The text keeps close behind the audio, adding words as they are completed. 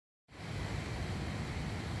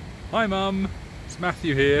Hi Mum, it's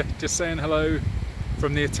Matthew here, just saying hello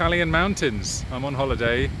from the Italian mountains. I'm on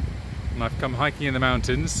holiday and I've come hiking in the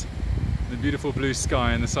mountains, the beautiful blue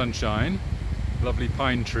sky and the sunshine, lovely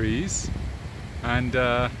pine trees, and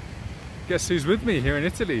guess who's with me here in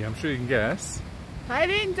Italy? I'm sure you can guess. Hi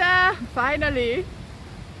Linda! Finally!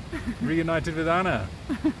 Reunited with Anna.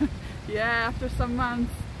 Yeah, after some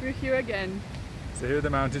months we're here again. So here are the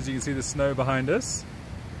mountains, you can see the snow behind us.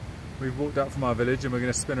 We've walked out from our village and we're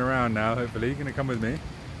going to spin around now, hopefully. You're going to come with me?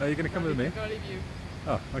 No, you're going to come with me? I'll leave you.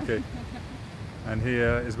 Oh, okay. And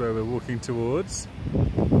here is where we're walking towards. You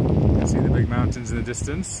can see the big mountains in the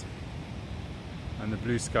distance. And the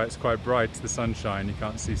blue sky, it's quite bright, the sunshine, you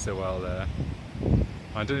can't see so well there.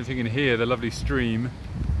 I don't know if you can hear the lovely stream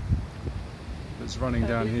that's running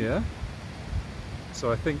down here.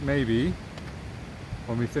 So I think maybe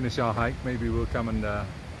when we finish our hike, maybe we'll come and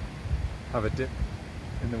have a dip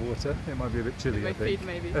in the water. It might be a bit chilly, I think. Feet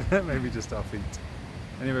maybe. Maybe just our feet.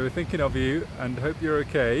 Anyway, we're thinking of you and hope you're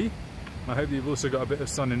okay. I hope you've also got a bit of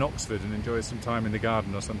sun in Oxford and enjoy some time in the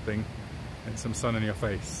garden or something and some sun on your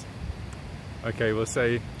face. Okay, we'll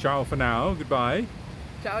say ciao for now, goodbye.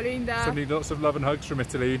 Ciao Linda! Sending lots of love and hugs from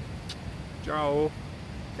Italy. Ciao!